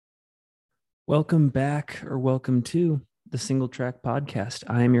Welcome back or welcome to the Single Track Podcast.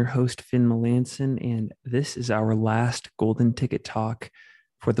 I am your host, Finn Melanson, and this is our last golden ticket talk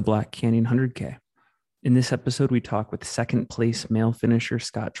for the Black Canyon 100K. In this episode, we talk with second place male finisher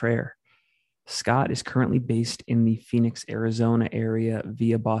Scott Traer. Scott is currently based in the Phoenix, Arizona area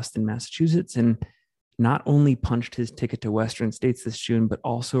via Boston, Massachusetts, and not only punched his ticket to Western States this June, but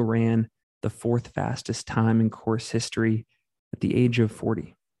also ran the fourth fastest time in course history at the age of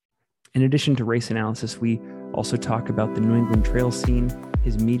 40. In addition to race analysis, we also talk about the New England trail scene,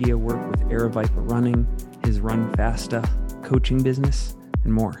 his media work with Aravaipa Running, his Run Fasta coaching business,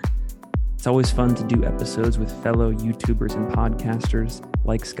 and more. It's always fun to do episodes with fellow YouTubers and podcasters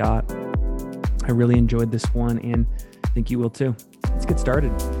like Scott. I really enjoyed this one, and I think you will too. Let's get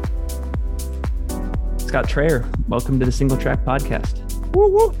started. Scott Traer, welcome to the Single Track Podcast. Woo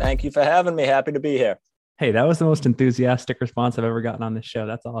woo! Thank you for having me. Happy to be here. Hey, that was the most enthusiastic response I've ever gotten on this show.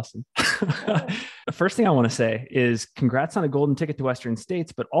 That's awesome. The first thing I want to say is congrats on a golden ticket to Western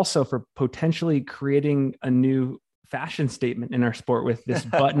States, but also for potentially creating a new fashion statement in our sport with this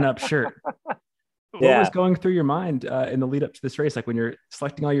button-up shirt. What was going through your mind in the lead up to this race? Like when you're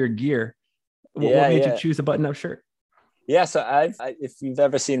selecting all your gear, what made you choose a button-up shirt? Yeah, so if you've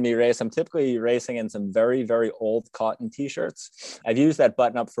ever seen me race, I'm typically racing in some very, very old cotton t-shirts. I've used that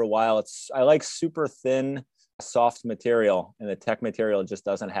button up for a while. I like super thin, soft material, and the tech material just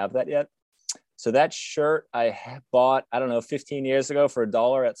doesn't have that yet. So that shirt I bought, 15 years ago for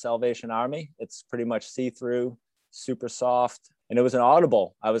 $1 at Salvation Army. It's pretty much see-through, super soft, and it was an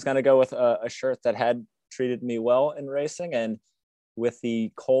Audible. I was going to go with a shirt that had treated me well in racing, and with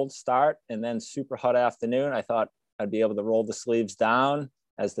the cold start and then super hot afternoon, I thought I'd be able to roll the sleeves down.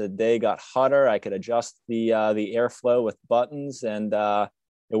 As the day got hotter, I could adjust the airflow with buttons, and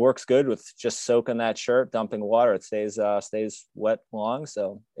it works good with just soaking that shirt, dumping water. It stays wet long.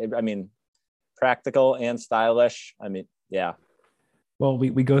 So, practical and stylish. Yeah. Well,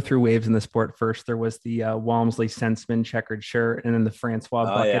 we go through waves in the sport. First, there was the Walmsley Sensman checkered shirt, and then the Francois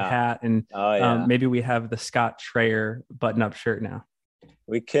bucket hat, and maybe we have the Scott Traer button-up shirt now.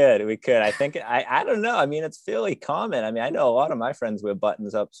 We could. I think, I don't know. It's fairly common. I know a lot of my friends wear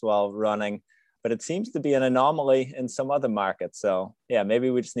buttons ups while running, but it seems to be an anomaly in some other markets. So yeah, maybe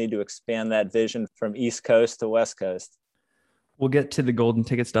we just need to expand that vision from East Coast to West Coast. We'll get to the golden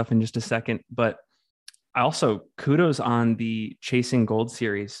ticket stuff in just a second, but I also kudos on the Chasing Gold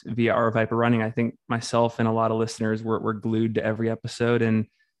series via Aravaipa Running. I think myself and a lot of listeners were glued to every episode, and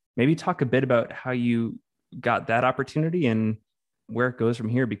maybe talk a bit about how you got that opportunity and where it goes from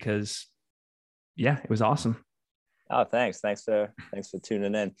here, because it was awesome. Oh, thanks for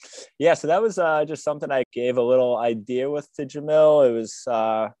tuning in. Yeah, so that was just something I gave a little idea with to Jamil. It was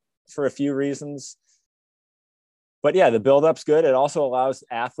for a few reasons, but yeah, the build-up's good. It also allows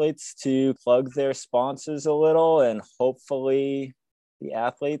athletes to plug their sponsors a little, and hopefully the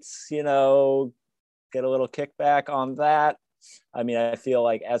athletes get a little kickback on that. I feel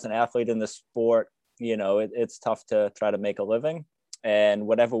like as an athlete in the sport, it's tough to try to make a living. And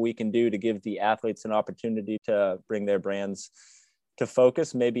whatever we can do to give the athletes an opportunity to bring their brands to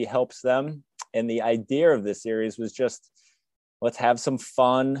focus maybe helps them. And the idea of this series was just, let's have some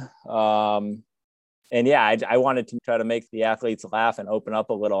fun. I wanted to try to make the athletes laugh and open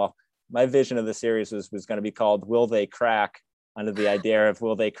up a little. My vision of the series was going to be called Will They Crack, under the idea of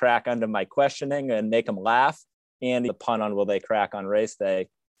will they crack under my questioning and make them laugh, and the pun on will they crack on race day.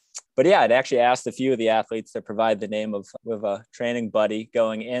 But yeah, I'd actually asked a few of the athletes to provide the name of a training buddy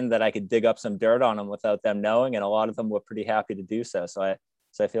going in that I could dig up some dirt on them without them knowing. And a lot of them were pretty happy to do so. So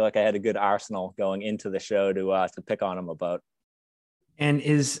I feel like I had a good arsenal going into the show to pick on them about. And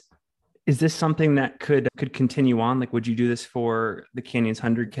is this something that could continue on? Like, would you do this for the Canyons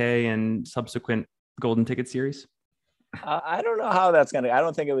 100K and subsequent golden ticket series? I don't know how that's going to, I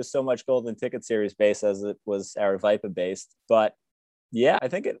don't think it was so much golden ticket series based as it was Aravaipa based, but yeah, I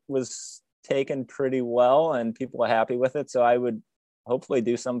think it was taken pretty well and people are happy with it. So I would hopefully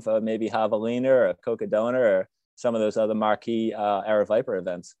do some for maybe Javelina or Cocodona or some of those other marquee Aravaipa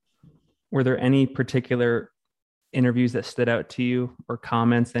events. Were there any particular interviews that stood out to you or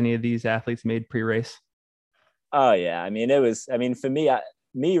comments any of these athletes made pre-race? Oh yeah. For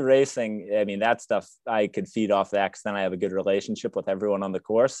me racing, that stuff, I could feed off that because then I have a good relationship with everyone on the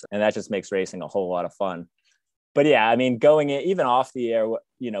course, and that just makes racing a whole lot of fun. But yeah, going in, even off the air,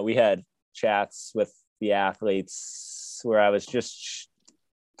 we had chats with the athletes where I was just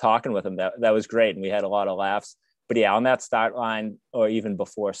talking with them. That was great. And we had a lot of laughs. But yeah, on that start line, or even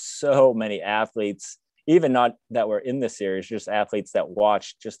before, so many athletes, even not that were in the series, just athletes that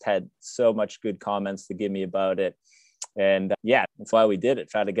watched, just had so much good comments to give me about it. And yeah, that's why we did it.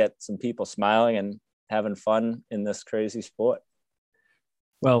 Try to get some people smiling and having fun in this crazy sport.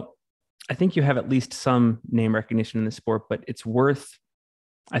 Well, I think you have at least some name recognition in the sport, but it's worth,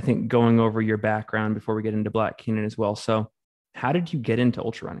 I think, going over your background before we get into Black Canyon as well. So how did you get into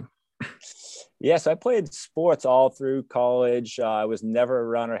ultra running? Yes, I played sports all through college. I was never a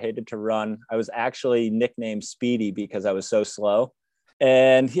runner, hated to run. I was actually nicknamed Speedy because I was so slow.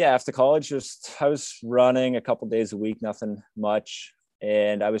 And yeah, after college, I was running a couple days a week, nothing much.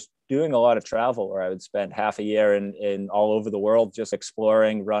 And I was doing a lot of travel where I would spend half a year in all over the world, just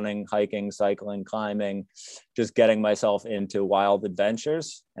exploring, running, hiking, cycling, climbing, just getting myself into wild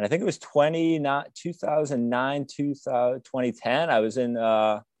adventures. And I think it was 2009,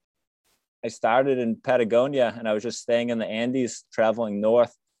 2010. I started in Patagonia and I was just staying in the Andes, traveling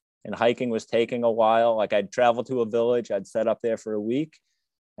north, and hiking was taking a while. Like I'd travel to a village, I'd set up there for a week,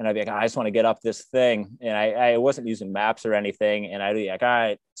 and I'd be like, I just want to get up this thing. And I wasn't using maps or anything. And I'd be like, all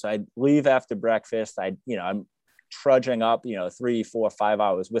right. So I'd leave after breakfast. I'm trudging up, 3, 4, 5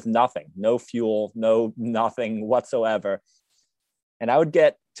 hours with nothing, no fuel, nothing whatsoever. And I would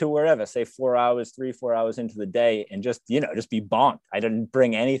get to wherever, say 4 hours, 3, 4 hours into the day, and just be bonked. I didn't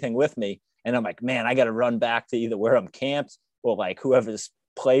bring anything with me. And I'm like, man, I got to run back to either where I'm camped or like whoever's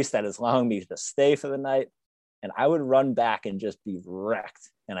place that is allowing me to stay for the night. And I would run back and just be wrecked.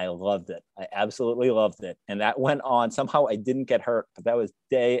 And I loved it. I absolutely loved it. And that went on. Somehow I didn't get hurt, but that was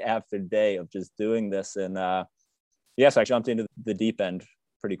day after day of just doing this. And yes, I jumped into the deep end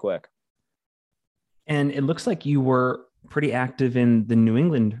pretty quick. And it looks like you were pretty active in the New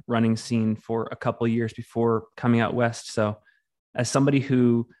England running scene for a couple of years before coming out west. So as somebody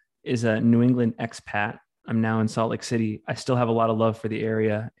who is a New England expat, I'm now in Salt Lake City. I still have a lot of love for the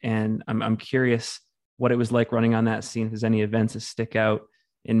area, and I'm curious what it was like running on that scene. If there's any events that stick out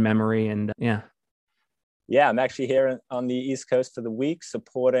in memory, and yeah, I'm actually here on the East Coast for the week,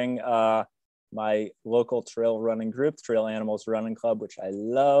 supporting my local trail running group, Trail Animals Running Club, which I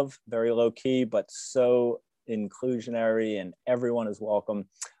love. Very low key, but so inclusionary, and everyone is welcome.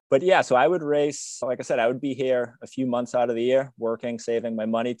 But yeah, so I would race, like I said, I would be here a few months out of the year, working, saving my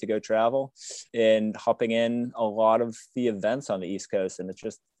money to go travel and hopping in a lot of the events on the East Coast. And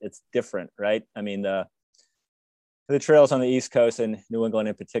it's different, right? I mean, the trails on the East Coast and New England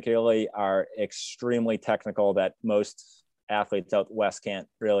in particularly are extremely technical that most athletes out west can't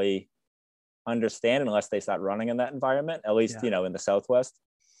really understand unless they start running in that environment, at least, in the Southwest.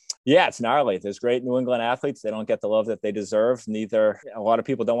 Yeah, it's gnarly. There's great New England athletes. They don't get the love that they deserve. A lot of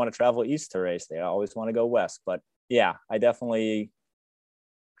people don't want to travel east to race. They always want to go west. But yeah, I definitely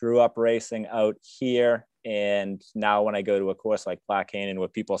grew up racing out here. And now when I go to a course like Black Canyon,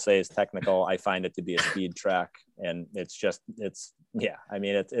 what people say is technical, I find it to be a speed track. And it's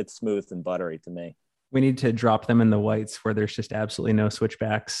smooth and buttery to me. We need to drop them in the whites where there's just absolutely no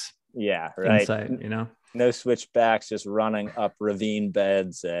switchbacks. Yeah, right. Inside, No switchbacks, just running up ravine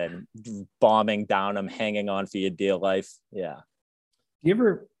beds and bombing down them, hanging on for your dear life. Yeah. Do you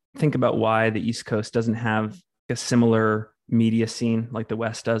ever think about why the East Coast doesn't have a similar media scene like the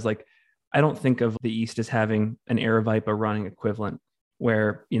West does? Like, I don't think of the East as having an Aravaipa running equivalent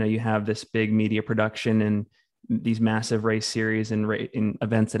where, you have this big media production and these massive race series and in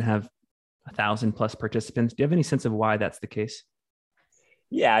events that have 1,000+ participants. Do you have any sense of why that's the case?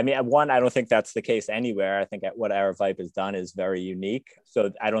 Yeah, I mean, I don't think that's the case anywhere. I think what Aravaipa has done is very unique. So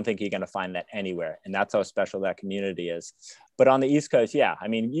I don't think you're going to find that anywhere. And that's how special that community is. But on the East Coast, yeah, I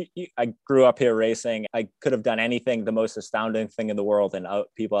mean, I grew up here racing. I could have done anything, the most astounding thing in the world, and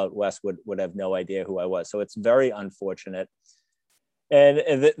people out west would have no idea who I was. So it's very unfortunate.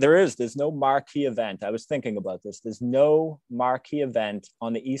 And there's no marquee event. I was thinking about this. There's no marquee event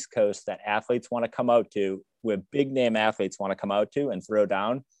on the East Coast that athletes want to come out to, where big name athletes want to come out to and throw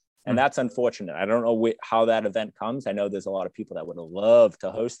down. And that's unfortunate. I don't know how that event comes. I know there's a lot of people that would love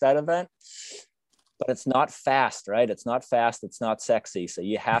to host that event, but it's not fast, right? It's not fast. It's not sexy. So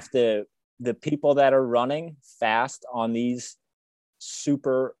you have to, the people that are running fast on these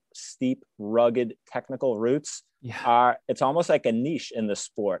super steep, rugged, technical routes, it's almost like a niche in the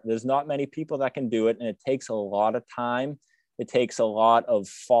sport. There's not many people that can do it, and it takes a lot of time. It takes a lot of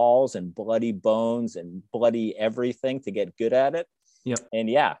falls and bloody bones and bloody everything to get good at it. Yep. And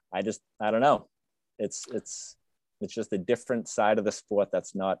yeah, I don't know. It's just a different side of the sport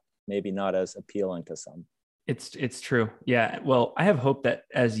that's maybe not as appealing to some. It's true. Yeah. Well, I have hope that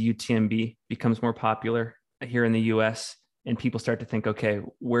as UTMB becomes more popular here in the US and people start to think, okay,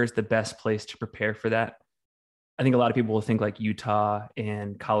 where's the best place to prepare for that? I think a lot of people will think like Utah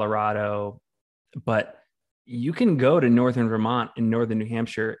and Colorado, but you can go to northern Vermont and northern New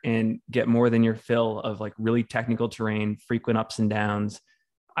Hampshire and get more than your fill of like really technical terrain, frequent ups and downs.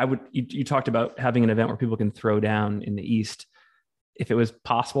 You talked about having an event where people can throw down in the East. If it was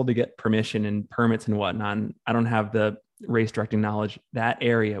possible to get permission and permits and whatnot, and I don't have the race directing knowledge, that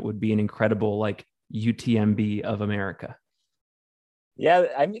area would be an incredible like UTMB of America. Yeah,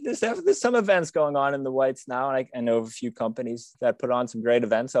 I mean, there's some events going on in the Whites now, and I know of a few companies that put on some great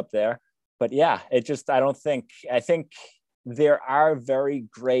events up there. But yeah, I think there are very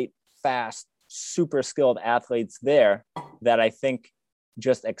great, fast, super skilled athletes there that I think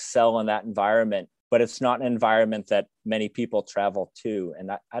just excel in that environment. But it's not an environment that many people travel to,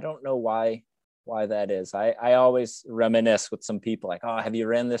 and I don't know why that is. I always reminisce with some people like, oh, have you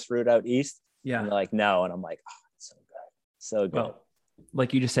ran this route out east? Yeah, and they're like, no, and I'm like, oh, it's so good, so good. Well,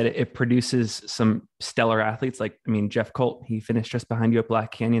 like you just said, it produces some stellar athletes. Like, I mean, Jeff Colt, he finished just behind you at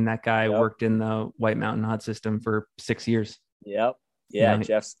Black Canyon. That guy worked in the White Mountain Hot System for 6 years. Yep. Yeah.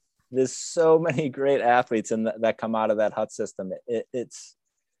 Jeff's, there's so many great athletes that come out of that Hut system. It's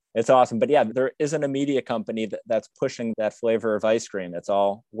awesome. But yeah, there isn't a media company that's pushing that flavor of ice cream. It's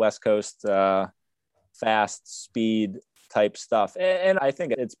all West Coast, fast speed type stuff. And I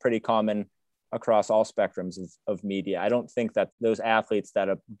think it's pretty common across all spectrums of media. I don't think that those athletes that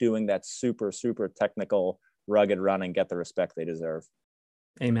are doing that super, super technical, rugged running get the respect they deserve.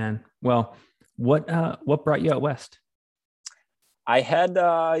 Amen. Well, what brought you out West? I had,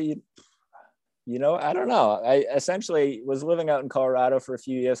 I don't know. I essentially was living out in Colorado for a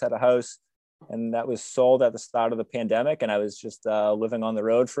few years, had a house, and that was sold at the start of the pandemic. And I was just living on the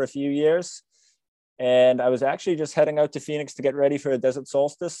road for a few years. And I was actually just heading out to Phoenix to get ready for the Desert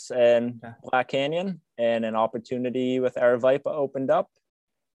Solstice and Black Canyon, and an opportunity with Aravaipa opened up.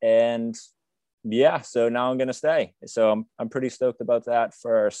 And yeah, so now I'm going to stay. So I'm pretty stoked about that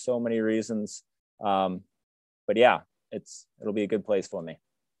for so many reasons. But yeah, it'll be a good place for me.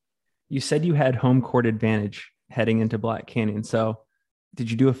 You said you had home court advantage heading into Black Canyon. So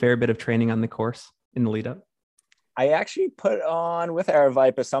did you do a fair bit of training on the course in the lead up? I actually put on with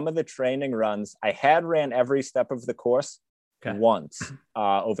Aravaipa some of the training runs. I had ran every step of the course once.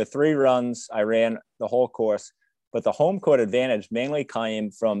 Over 3 runs, I ran the whole course. But the home court advantage mainly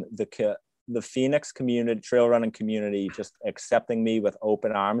came from the Phoenix community, trail running community, just accepting me with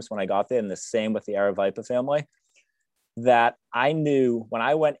open arms when I got there, and the same with the Aravaipa family. That I knew when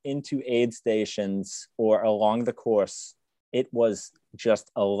I went into aid stations or along the course, it was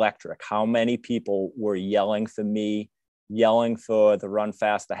just electric. How many people were yelling for me, yelling for the Run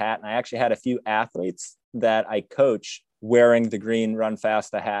Faster hat. And I actually had a few athletes that I coach wearing the green Run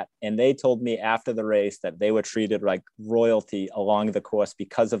Faster hat. And they told me after the race that they were treated like royalty along the course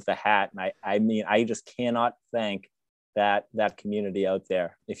because of the hat. And I mean, I just cannot thank that community out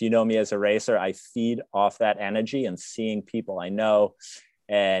there. If you know me as a racer, I feed off that energy, and seeing people I know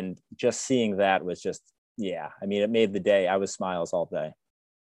and just seeing that was just, yeah, I mean, it made the day. I was smiles all day.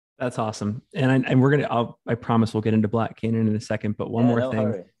 That's awesome. And I promise we'll get into Black Canyon in a second, but one more thing.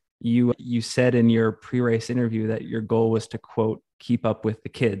 Hurry. You said in your pre-race interview that your goal was to, quote, keep up with the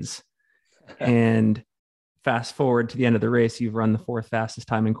kids. And fast forward to the end of the race, you've run the 4th fastest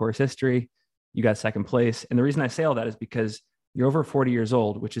time in course history. You got 2nd place. And the reason I say all that is because you're over 40 years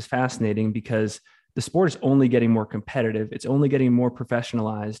old, which is fascinating because the sport is only getting more competitive. It's only getting more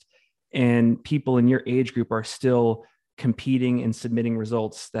professionalized. And people in your age group are still competing and submitting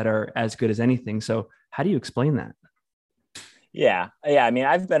results that are as good as anything. So how do you explain that? Yeah. I mean,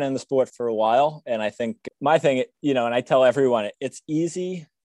 I've been in the sport for a while, and I think my thing, and I tell everyone, it's easy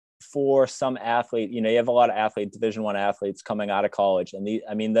for some athlete, you have a lot of Division I athletes coming out of college, and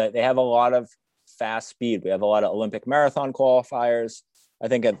they have a lot of fast speed. We have a lot of Olympic marathon qualifiers. I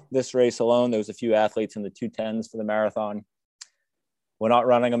think at this race alone, there was a few athletes in the 2:10s for the marathon. We're not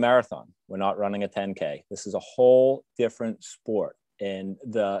running a marathon. We're not running a 10K. This is a whole different sport. And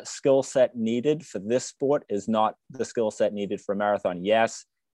the skill set needed for this sport is not the skill set needed for a marathon. Yes,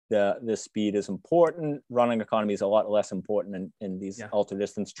 the speed is important. Running economy is a lot less important in these ultra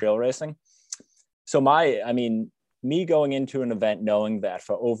distance trail racing. So me going into an event knowing that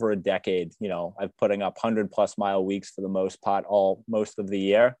for over a decade, I'm putting up 100+ mile weeks for the most part, most of the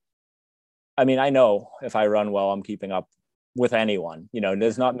year. I mean, I know if I run well, I'm keeping up with anyone.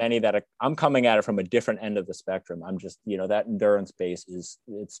 There's not many that I'm coming at it from a different end of the spectrum. I'm just, that endurance base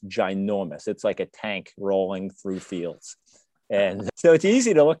it's ginormous. It's like a tank rolling through fields. And so it's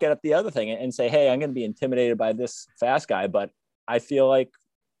easy to look at the other thing and say, hey, I'm going to be intimidated by this fast guy. But I feel like,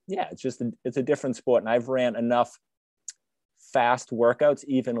 yeah, it's a different sport. And I've ran enough fast workouts,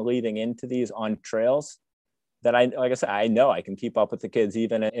 even leading into these on trails, that like I said, I know I can keep up with the kids,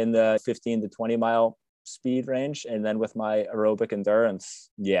 even in the 15 to 20 mile speed range. And then with my aerobic endurance,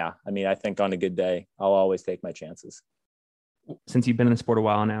 yeah, I mean, I think on a good day, I'll always take my chances. Since you've been in the sport a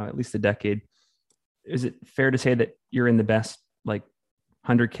while now, at least a decade, is it fair to say that you're in the best like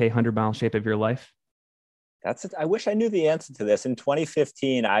 100K, 100-mile shape of your life? That's it. I wish I knew the answer to this. In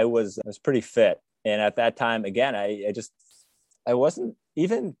 2015, I was pretty fit. And at that time, again, I wasn't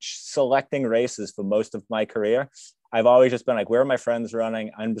even selecting races for most of my career. I've always just been like, where are my friends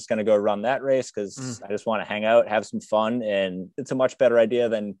running? I'm just going to go run that race because I just want to hang out, have some fun. And it's a much better idea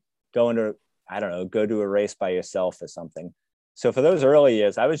than going to, I don't know, go to a race by yourself or something. So for those early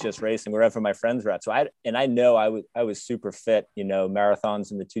years, I was just racing wherever my friends were at. So I know I was super fit,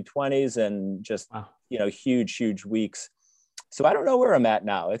 marathons in the 220s and just, wow, huge weeks. So I don't know where I'm at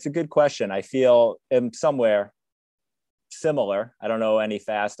now. It's a good question. I feel I'm somewhere similar. I don't know any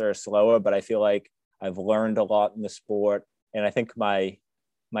faster or slower, but I feel like I've learned a lot in the sport. And I think my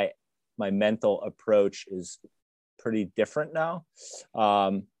mental approach is pretty different now.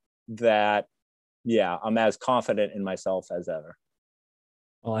 I'm as confident in myself as ever.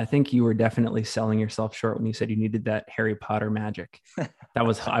 Well, I think you were definitely selling yourself short when you said you needed that Harry Potter magic. I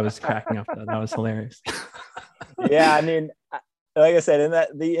was cracking up though. That was hilarious. Yeah. I mean, like I said, in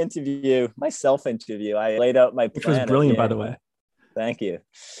the interview, my self-interview, I laid out my plan. Which was brilliant, by the way. Thank you.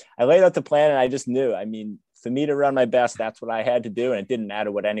 I laid out the plan and I just knew, I mean, for me to run my best, that's what I had to do. And it didn't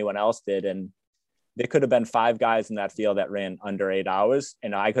matter what anyone else did. And there could have been 5 guys in that field that ran under 8 hours.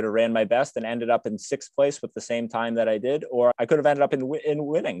 And I could have ran my best and ended up in 6th place with the same time that I did. Or I could have ended up in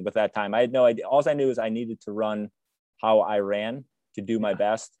winning with that time. I had no idea. All I knew is I needed to run how I ran to do my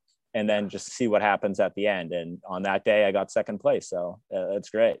best and then just see what happens at the end. And on that day, I got 2nd place. So that's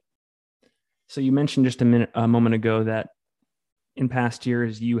great. So you mentioned just a moment ago that in past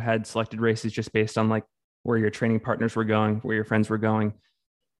years, you had selected races just based on like where your training partners were going, where your friends were going.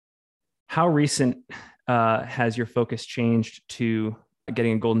 How recent has your focus changed to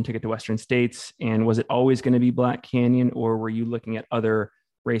getting a golden ticket to Western States? And was it always going to be Black Canyon, or were you looking at other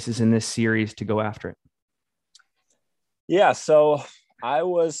races in this series to go after it? Yeah. So I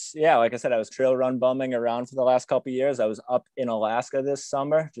was, like I said, I was trail run bumming around for the last couple of years. I was up in Alaska this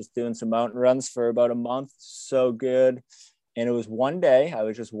summer, just doing some mountain runs for about a month. So good. And it was one day I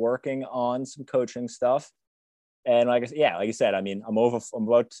was just working on some coaching stuff. And like you said, I mean, I'm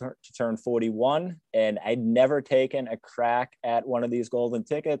about to turn 41 and I'd never taken a crack at one of these golden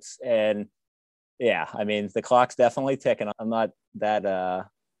tickets. And yeah, I mean, the clock's definitely ticking. I'm not that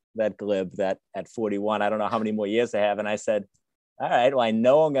glib that at 41, I don't know how many more years I have. And I said, all right, well, I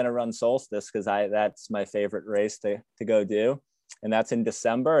know I'm going to run Solstice because that's my favorite race to go do. And that's in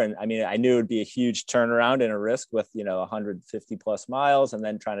December. And I mean, I knew it'd be a huge turnaround and a risk with, 150 plus miles and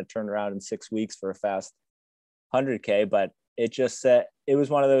then trying to turn around in 6 weeks for a fast 100K. But it just it was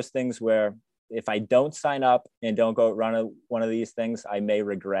one of those things where if I don't sign up and don't go run one of these things, I may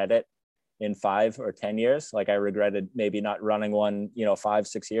regret it in 5 or 10 years. Like I regretted maybe not running one,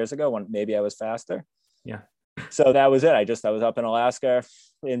 5-6 years ago when maybe I was faster. Yeah. So that was it. I was up in Alaska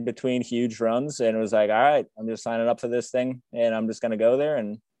in between huge runs and it was like, all right, I'm just signing up for this thing and I'm just going to go there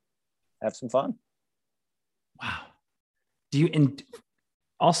and have some fun. Wow. And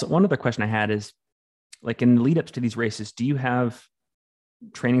also one other question I had is like in the lead ups to these races, do you have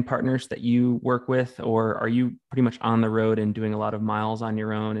training partners that you work with, or are you pretty much on the road and doing a lot of miles on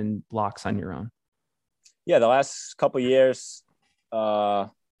your own and blocks on your own? Yeah. The last couple of years,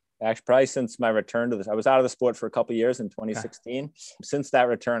 actually, probably since my return to this, I was out of the sport for a couple of years in 2016. Okay. Since that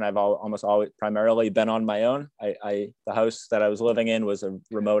return, I've almost always primarily been on my own. The house that I was living in was a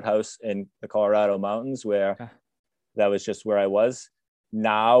remote house in the Colorado mountains where that was just where I was.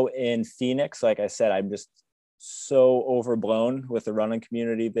 Now in Phoenix, like I said, I'm just so overblown with the running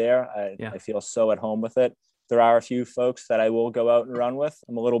community there. I feel so at home with it. There are a few folks that I will go out and run with.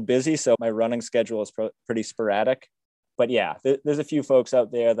 I'm a little busy, so my running schedule is pretty sporadic. But yeah, there's a few folks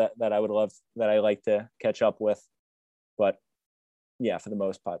out there that I would love, that I like to catch up with. But yeah, for the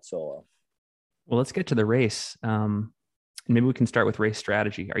most part, solo. Well, let's get to the race. And maybe we can start with race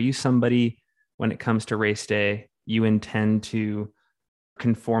strategy. Are you somebody, when it comes to race day, you intend to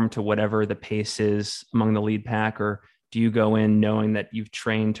conform to whatever the pace is among the lead pack, or do you go in knowing that you've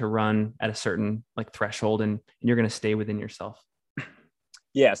trained to run at a certain like threshold and you're going to stay within yourself?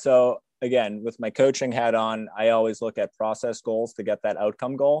 Yeah. So again, with my coaching hat on, I always look at process goals to get that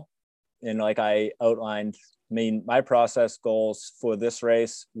outcome goal. And like I outlined, my process goals for this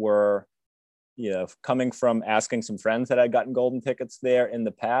race were, coming from asking some friends that had gotten golden tickets there in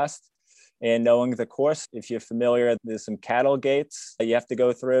the past and knowing the course. If you're familiar, there's some cattle gates that you have to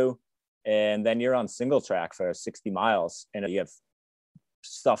go through, and then you're on single track for 60 miles and you have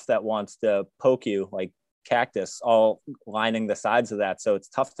stuff that wants to poke you, like cactus, all lining the sides of that. So it's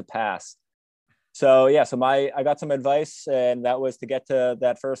tough to pass. So yeah, I got some advice, and that was to get to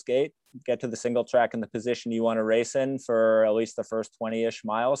that first gate, get to the single track in the position you want to race in for at least the first 20-ish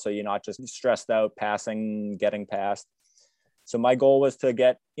miles. So you're not just stressed out passing, getting past. So my goal was to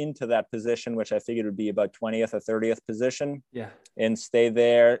get into that position, which I figured would be about 20th or 30th position. Yeah. And stay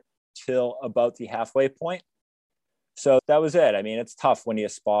there till about the halfway point. So that was it. I mean, it's tough when you're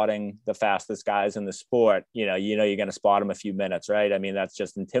spotting the fastest guys in the sport. You're going to spot them a few minutes, right? I mean, that's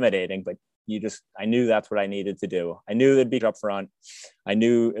just intimidating, but I knew that's what I needed to do. I knew they'd be up front. I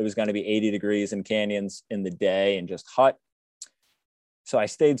knew it was going to be 80 degrees in canyons in the day and just hot. So I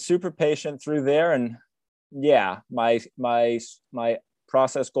stayed super patient through there. And yeah, my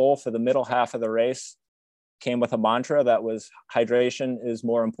process goal for the middle half of the race came with a mantra that was hydration is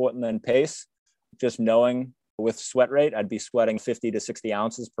more important than pace. Just knowing with sweat rate, I'd be sweating 50 to 60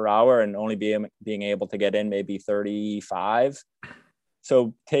 ounces per hour and only being able to get in maybe 35.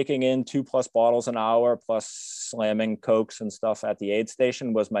 So taking in 2+ bottles an hour plus slamming Cokes and stuff at the aid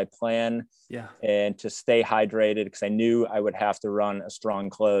station was my plan. Yeah. And to stay hydrated, because I knew I would have to run a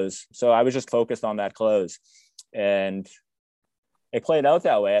strong close. So I was just focused on that close. And it played out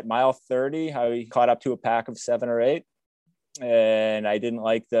that way. At mile 30, I caught up to a pack of 7 or 8. And I didn't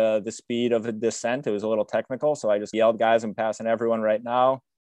like the speed of the descent. It was a little technical. So I just yelled, guys, I'm passing everyone right now,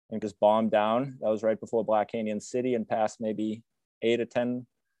 and just bombed down. That was right before Black Canyon City, and passed maybe 8 or 10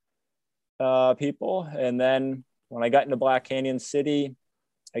 people. And then when I got into Black Canyon City,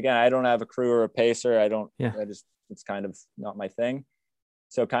 again, I don't have a crew or a pacer. It's kind of not my thing.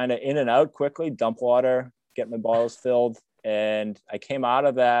 So kind of in and out quickly, dump water, get my bottles filled. And I came out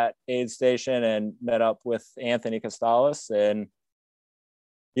of that aid station and met up with Anthony Costales. And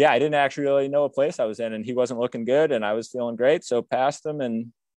yeah, I didn't actually really know what place I was in, and he wasn't looking good, and I was feeling great. So passed him,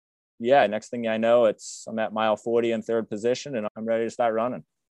 and yeah, next thing I know, I'm at mile 40 in third position, and I'm ready to start running.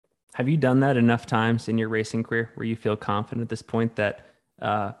 Have you done that enough times in your racing career where you feel confident at this point that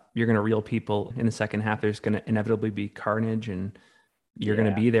you're going to reel people in the second half? There's going to inevitably be carnage, and you're going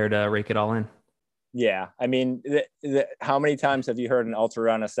to be there to rake it all in. Yeah. I mean, how many times have you heard an ultra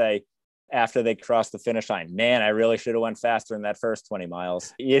runner say after they cross the finish line, man, I really should have went faster in that first 20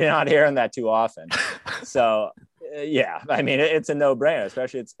 miles. You're not hearing that too often. So yeah, I mean, it's a no brainer,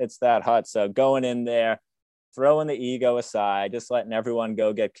 especially it's that hot. So going in there, throwing the ego aside, just letting everyone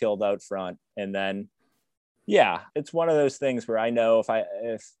go get killed out front. And then, yeah, it's one of those things where I know I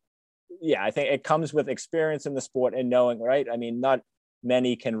think it comes with experience in the sport and knowing, right? I mean, not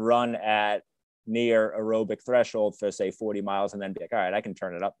many can run at near aerobic threshold for say 40 miles and then be like, all right, I can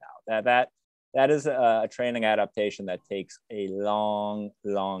turn it up now. That is a training adaptation that takes a long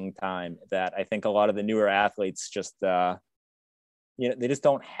time, that I think a lot of the newer athletes just they just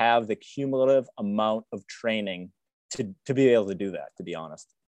don't have the cumulative amount of training to be able to do that, to be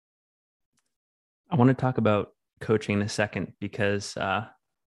honest. I want to talk about coaching in a second, because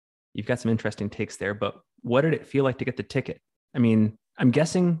you've got some interesting takes there, but what did it feel like to get the ticket? I mean, I'm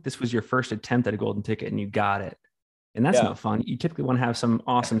guessing this was your first attempt at a golden ticket and you got it. And that's not fun. You typically want to have some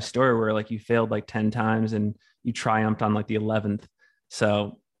awesome story where like you failed like 10 times and you triumphed on like the 11th.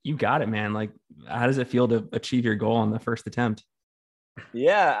 So you got it, man. Like, how does it feel to achieve your goal on the first attempt?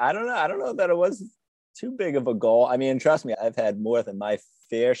 Yeah, I don't know that it was too big of a goal. I mean, trust me, I've had more than my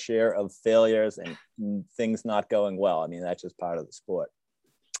fair share of failures and things not going well. I mean, that's just part of the sport.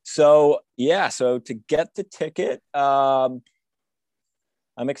 So yeah, so to get the ticket,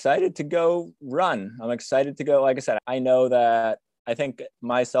 I'm excited to go run. I'm excited to go. Like I said, I know that I think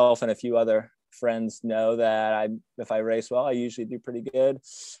myself and a few other friends know that if I race well, I usually do pretty good.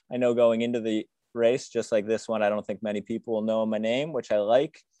 I know going into the race, just like this one, I don't think many people will know my name, which I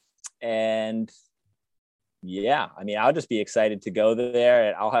like. And yeah, I mean, I'll just be excited to go there,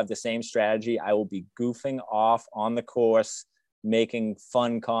 and I'll have the same strategy. I will be goofing off on the course, making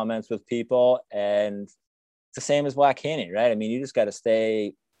fun comments with people, and it's the same as Black Canyon, right? I mean, you just got to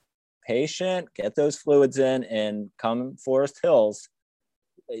stay patient, get those fluids in, and come Forest Hills,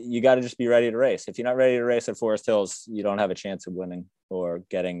 you got to just be ready to race. If you're not ready to race at Forest Hills, you don't have a chance of winning or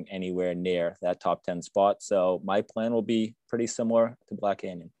getting anywhere near that top 10 spot. So my plan will be pretty similar to Black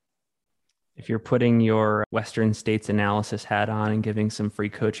Canyon. If you're putting your Western States analysis hat on and giving some free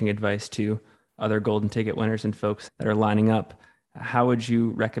coaching advice to other golden ticket winners and folks that are lining up, how would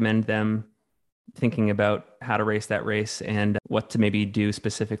you recommend them thinking about how to race that race and what to maybe do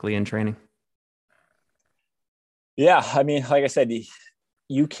specifically in training? Yeah, I mean, like I said,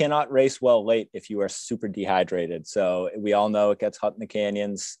 you cannot race well late if you are super dehydrated. So we all know it gets hot in the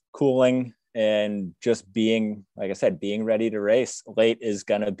canyons. Cooling and just being, like I said, being ready to race late is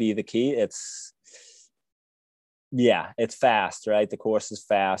going to be the key. It's fast, right? The course is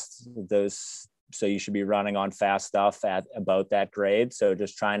fast. So you should be running on fast stuff at about that grade. So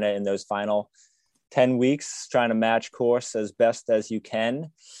just trying to, in those final 10 weeks, trying to match course as best as you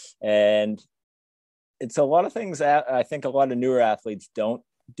can. And it's a lot of things that I think a lot of newer athletes don't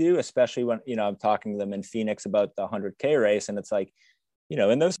do, especially when, I'm talking to them in Phoenix about the 100K race. And it's like,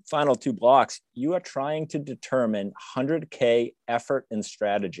 in those final 2 blocks, you are trying to determine 100K effort and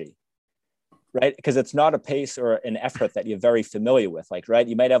strategy, right? Because it's not a pace or an effort that you're very familiar with. Like, right,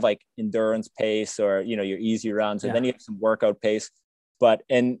 you might have like endurance pace or, your easy runs, and then you have some workout pace. But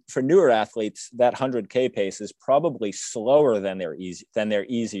for newer athletes, that 100K pace is probably slower than their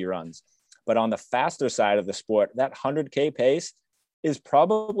easy runs. But on the faster side of the sport, that 100K pace is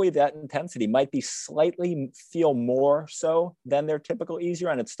probably, that intensity might be slightly feel more so than their typical easy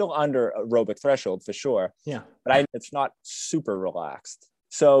run. It's still under aerobic threshold for sure. Yeah. But it's not super relaxed.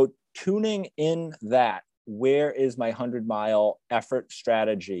 So tuning in that, where is my 100-mile effort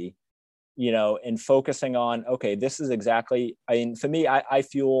strategy, and focusing on, okay, this is exactly, for me, I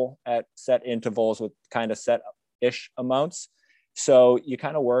fuel at set intervals with kind of set-ish amounts. So you're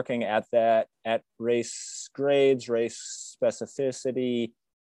kind of working at that, at race grades, race specificity,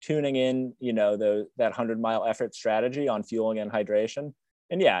 tuning in, that 100-mile effort strategy on fueling and hydration.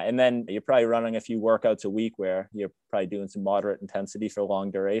 And then you're probably running a few workouts a week where you're probably doing some moderate intensity for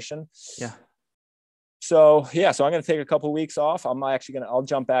long duration. Yeah. So I'm going to take a couple of weeks off. I'll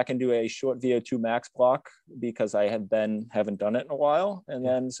jump back and do a short VO2 max block because I haven't done it in a while, and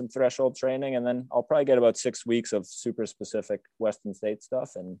then some threshold training. And then I'll probably get about 6 weeks of super specific Western State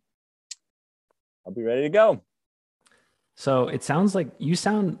stuff, and I'll be ready to go. So it sounds like you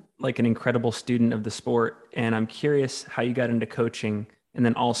sound like an incredible student of the sport. And I'm curious how you got into coaching, and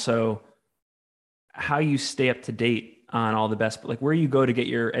then also how you stay up to date on all the best, like where you go to get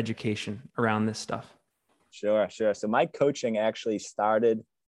your education around this stuff. Sure. So my coaching actually started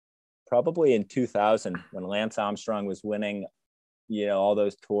probably in 2000 when Lance Armstrong was winning, all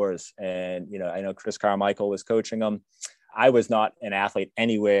those tours. And, I know Chris Carmichael was coaching them. I was not an athlete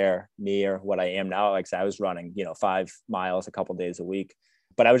anywhere near what I am now. Like I said, I was running, 5 miles a couple of days a week,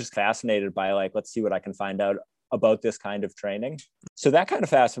 but I was just fascinated by let's see what I can find out about this kind of training. So that kind of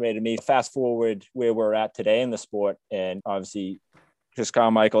fascinated me. Fast forward where we're at today in the sport, and obviously Chris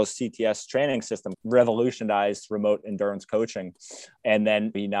Carmichael's CTS training system revolutionized remote endurance coaching. And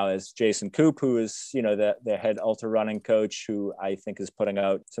then he now has Jason Koop, who is, the head ultra running coach, who I think is putting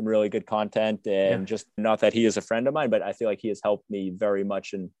out some really good content. And just not that he is a friend of mine, but I feel like he has helped me very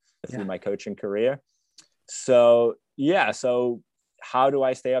much through my coaching career. So how do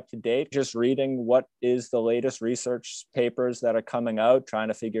I stay up to date? Just reading what is the latest research papers that are coming out, trying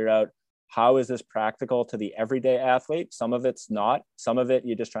to figure out, how is this practical to the everyday athlete? Some of it's not. Some of it,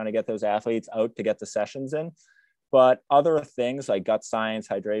 you're just trying to get those athletes out to get the sessions in. But other things like gut science,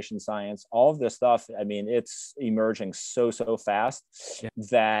 hydration science, all of this stuff, it's emerging so fast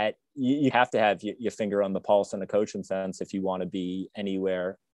that you have to have your finger on the pulse in a coaching sense if you want to be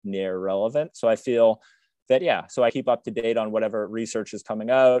anywhere near relevant. So I feel that, so I keep up to date on whatever research is coming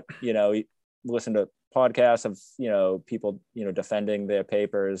out, listen to podcasts of, people, defending their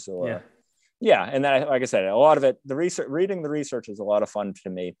papers or, and then, like I said, a lot of it, reading the research is a lot of fun to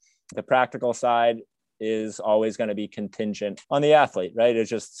me. The practical side is always going to be contingent on the athlete, right? It's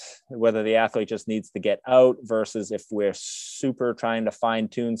just whether the athlete just needs to get out versus if we're super trying to fine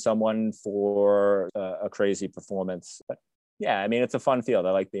tune someone for a crazy performance. But it's a fun field.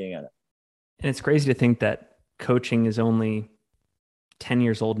 I like being in it. And it's crazy to think that coaching is only 10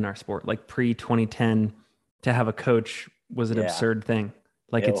 years old in our sport. Like pre-2010, to have a coach was an absurd thing.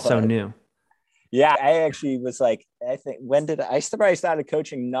 Like it's so new. Yeah, I actually was like, I think, I started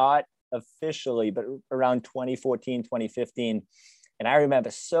coaching, not officially, but around 2014, 2015. And I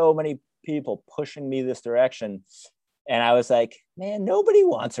remember so many people pushing me this direction. And I was like, man, nobody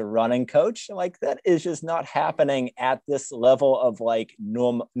wants a running coach. Like that is just not happening at this level of like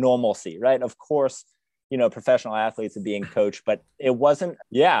normalcy, right? Of course, professional athletes are being coached, but it wasn't.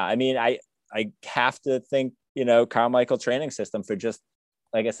 I have to thank, Carmichael training system for just,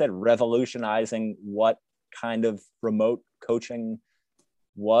 like I said, revolutionizing what kind of remote coaching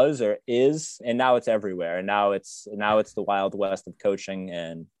was or is, and now it's everywhere. And now it's the wild west of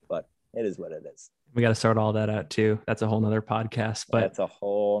coaching, but it is what it is. We got to sort all that out too. That's a whole nother podcast, but that's a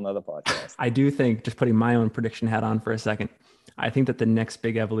whole nother podcast. I do think, just putting my own prediction hat on for a second, I think that the next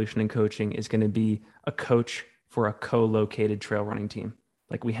big evolution in coaching is going to be a coach for a co-located trail running team.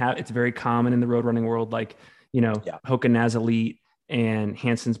 Like it's very common in the road running world, like, Hoka Nas Elite and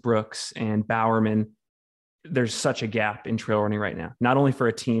Hanson's Brooks and Bowerman, there's such a gap in trail running right now, not only for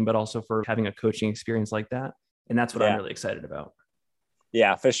a team, but also for having a coaching experience like that. And that's what I'm really excited about.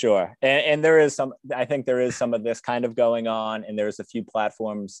 Yeah, for sure. And there is I think there is some of this kind of going on, and there's a few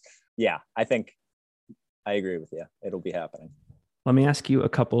platforms. Yeah, I think I agree with you. It'll be happening. Let me ask you a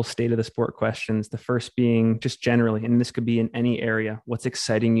couple state of the sport questions. The first being just generally, and this could be in any area, what's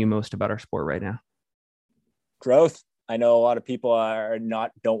exciting you most about our sport right now? Growth. I know a lot of people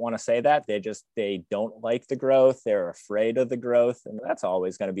don't want to say that. They don't like the growth. They're afraid of the growth. And that's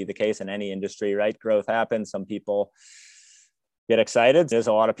always going to be the case in any industry, right? Growth happens. Some people get excited. There's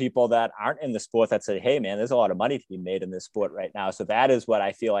a lot of people that aren't in the sport that say, hey man, there's a lot of money to be made in this sport right now. So that is what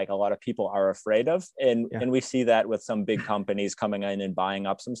I feel like a lot of people are afraid of. And we see that with some big companies coming in and buying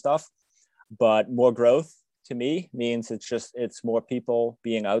up some stuff. But more growth to me means it's more people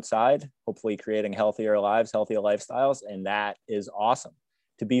being outside, hopefully creating healthier lives, healthier lifestyles. And that is awesome.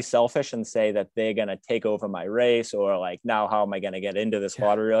 To be selfish and say that they're going to take over my race, or like, now how am I going to get into this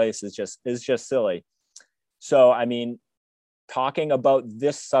water race is just silly. So, I mean, talking about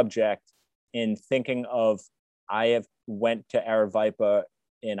this subject and thinking of, I have went to Aravaipa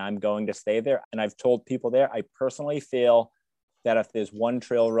and I'm going to stay there. And I've told people there, I personally feel that if there's one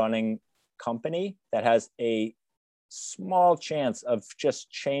trail running company that has a small chance of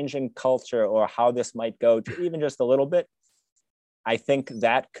just changing culture or how this might go to even just a little bit, I think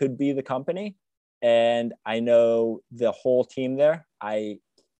that could be the company. And I know the whole team there.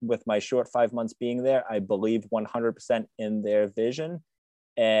 With my short 5 months being there, I believe 100% in their vision.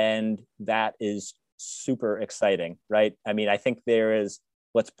 And that is super exciting, right? I mean, I think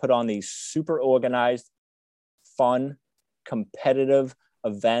let's put on these super organized, fun, competitive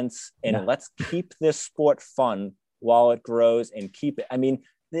events, and let's keep this sport fun while it grows and keep it. I mean,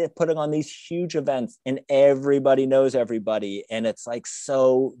 they're putting on these huge events and everybody knows everybody. And it's like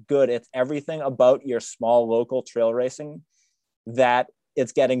so good. It's everything about your small local trail racing that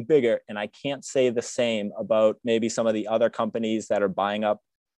it's getting bigger. And I can't say the same about maybe some of the other companies that are buying up,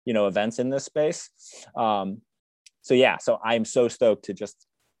 events in this space. So I'm so stoked to just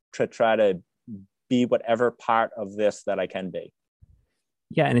try to be whatever part of this that I can be.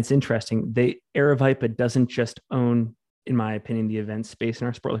 Yeah. And it's interesting. Aravaipa doesn't just own, in my opinion, the event space in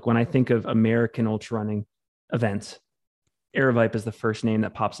our sport. Like when I think of American ultra running events, Aravaipa is the first name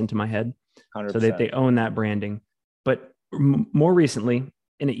that pops into my head. 100%. So they own that branding. But more recently,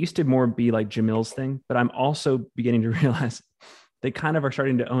 and it used to more be like Jamil's thing, but I'm also beginning to realize they kind of are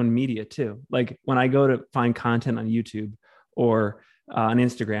starting to own media too. Like when I go to find content on YouTube or on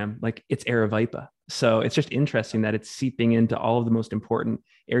Instagram, like it's Aravaipa. So it's just interesting that it's seeping into all of the most important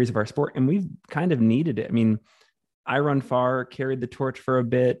areas of our sport. And we've kind of needed it. I mean, I Run Far carried the torch for a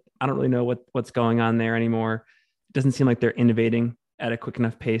bit. I don't really know what's going on there anymore. It doesn't seem like they're innovating at a quick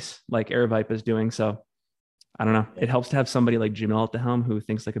enough pace like Aravaipa is doing. So I don't know. It helps to have somebody like Jamil at the helm who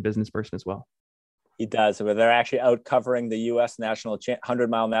thinks like a business person as well. He does. They're actually out covering the U.S.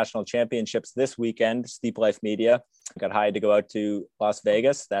 100-mile national championships this weekend. Steep Life Media got hired to go out to Las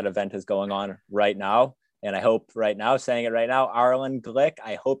Vegas. That event is going on right now. And I hope saying it right now, Arlen Glick,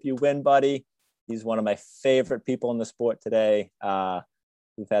 I hope you win, buddy. He's one of my favorite people in the sport today.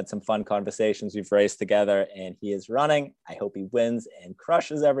 We've had some fun conversations. We've raced together and he is running. I hope he wins and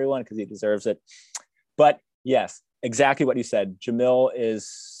crushes everyone because he deserves it. But yes, exactly what you said. Jamil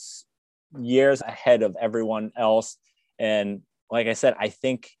is years ahead of everyone else. And like I said, I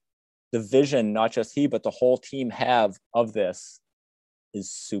think the vision, not just he, but the whole team have of this is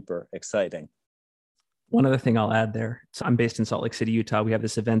super exciting. One other thing I'll add there. So I'm based in Salt Lake City, Utah. We have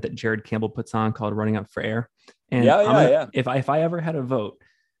this event that Jared Campbell puts on called Running Up for Air. And if I ever had a vote,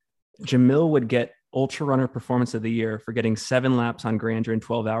 Jamil would get Ultra Runner Performance of the Year for getting 7 laps on Grandeur in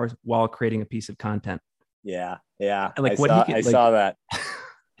 12 hours while creating a piece of content. Yeah. Like I saw that.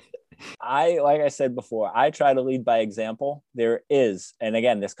 Like I said before, I try to lead by example. There is, and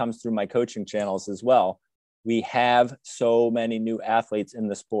again, this comes through my coaching channels as well. We have so many new athletes in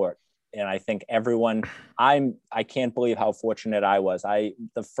the sport. And I think everyone, I can't believe how fortunate I was.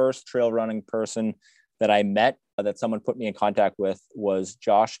 The first trail running person that I met that someone put me in contact with was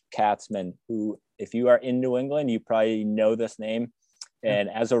Josh Katzman, who, if you are in New England, you probably know this name. And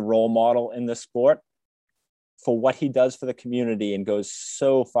as a role model in the sport, for what he does for the community and goes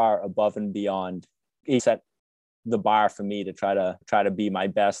so far above and beyond, he set the bar for me to try to be my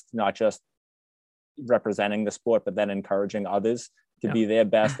best, not just representing the sport, but then encouraging others to be their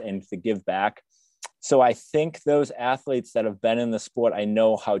best and to give back. So I think those athletes that have been in the sport, I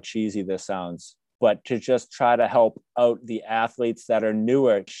know how cheesy this sounds, but to just try to help out the athletes that are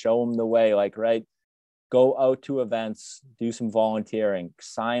newer, show them the way, like, right, go out to events, do some volunteering,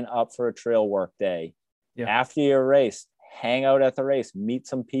 sign up for a trail work day. Yeah. After your race, hang out at the race, meet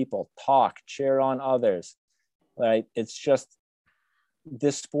some people, talk, cheer on others. Right? It's just,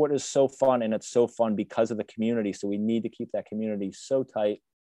 this sport is so fun, and it's so fun because of the community. So we need to keep that community so tight.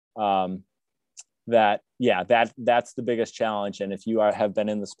 That's the biggest challenge. And if you have been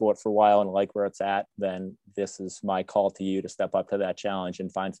in the sport for a while and like where it's at, then this is my call to you to step up to that challenge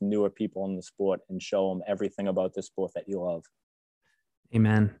and find some newer people in the sport and show them everything about the sport that you love.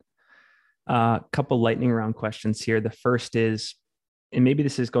 Amen. A couple lightning round questions here. The first is, and maybe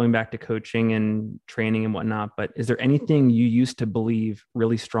this is going back to coaching and training and whatnot, but is there anything you used to believe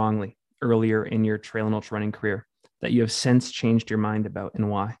really strongly earlier in your trail and ultra running career that you have since changed your mind about, and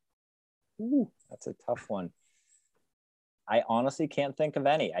why? Ooh, that's a tough one. I honestly can't think of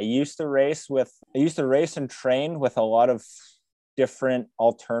any. I used to race and train with a lot of different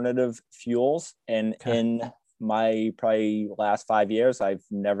alternative fuels. And in my probably last 5 years, I've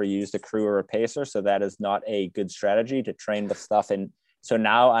never used a crew or a pacer. So that is not a good strategy to train with stuff. And so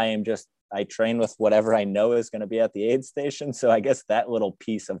now I train with whatever I know is going to be at the aid station. So I guess that little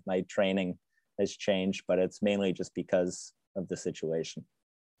piece of my training has changed, but it's mainly just because of the situation.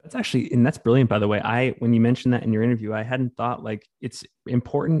 That's actually, and that's brilliant, by the way. When you mentioned that in your interview, I hadn't thought, like, it's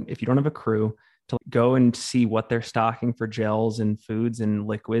important if you don't have a crew to go and see what they're stocking for gels and foods and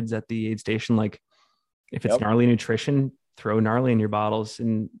liquids at the aid station. Like, if it's gnarly nutrition, throw gnarly in your bottles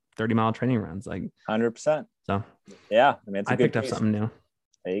in 30-mile training runs, like 100%. So yeah, I mean, I picked up something new.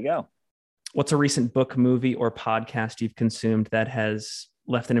 There you go. What's a recent book, movie, or podcast you've consumed that has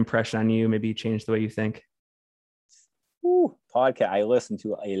left an impression on you, maybe changed the way you think? Podcast. I listen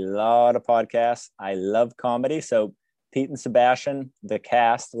to a lot of podcasts. I love comedy. So Pete and Sebastian, The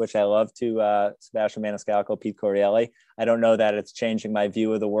Cast, which I love to, Sebastian Maniscalco, Pete Correale. I don't know that it's changing my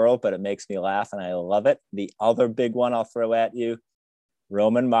view of the world, but it makes me laugh and I love it. The other big one I'll throw at you,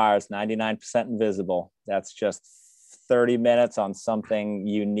 Roman Mars, 99% Invisible. That's just 30 minutes on something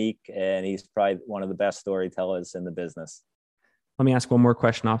unique, and he's probably one of the best storytellers in the business. Let me ask one more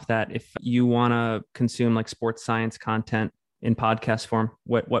question off that. If you want to consume like sports science content in podcast form,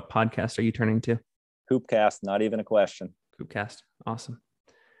 what podcast are you turning to? Hoopcast, not even a question. Hoopcast. Awesome.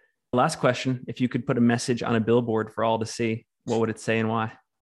 Last question. If you could put a message on a billboard for all to see, what would it say and why?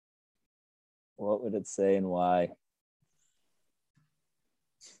 What would it say and why?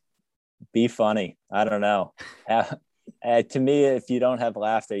 Be funny. I don't know. To me, if you don't have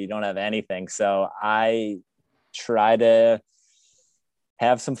laughter, you don't have anything. So I try to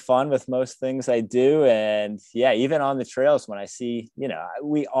have some fun with most things I do. And yeah, even on the trails, when I see,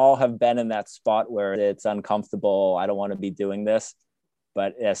 we all have been in that spot where it's uncomfortable. I don't want to be doing this,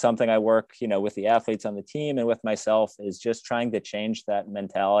 but something I work, with the athletes on the team and with myself is just trying to change that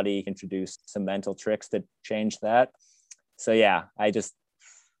mentality, introduce some mental tricks to change that. So yeah, I just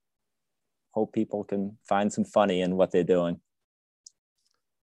hope people can find some funny in what they're doing.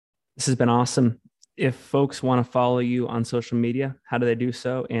 This has been awesome. If folks want to follow you on social media, how do they do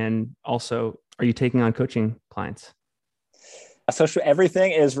so? And also, are you taking on coaching clients? Social,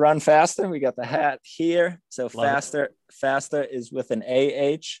 everything is Run Faster. We got the hat here. So faster is with an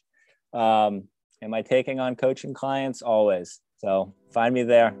AH. Am I taking on coaching clients? Always. So find me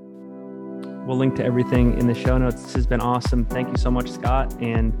there. We'll link to everything in the show notes. This has been awesome. Thank you so much, Scott,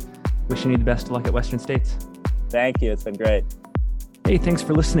 and wishing you the best of luck at Western States. Thank you. It's been great. Hey, thanks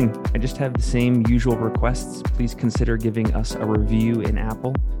for listening. I just have the same usual requests. Please consider giving us a review in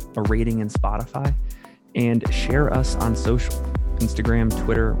Apple, a rating in Spotify, and share us on social, Instagram,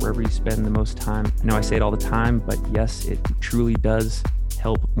 Twitter, wherever you spend the most time. I know I say it all the time, but yes, it truly does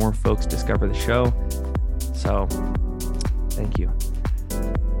help more folks discover the show. So thank you.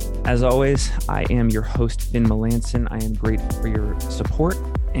 As always, I am your host, Finn Melanson. I am grateful for your support,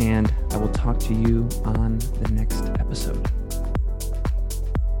 and I will talk to you on the next episode.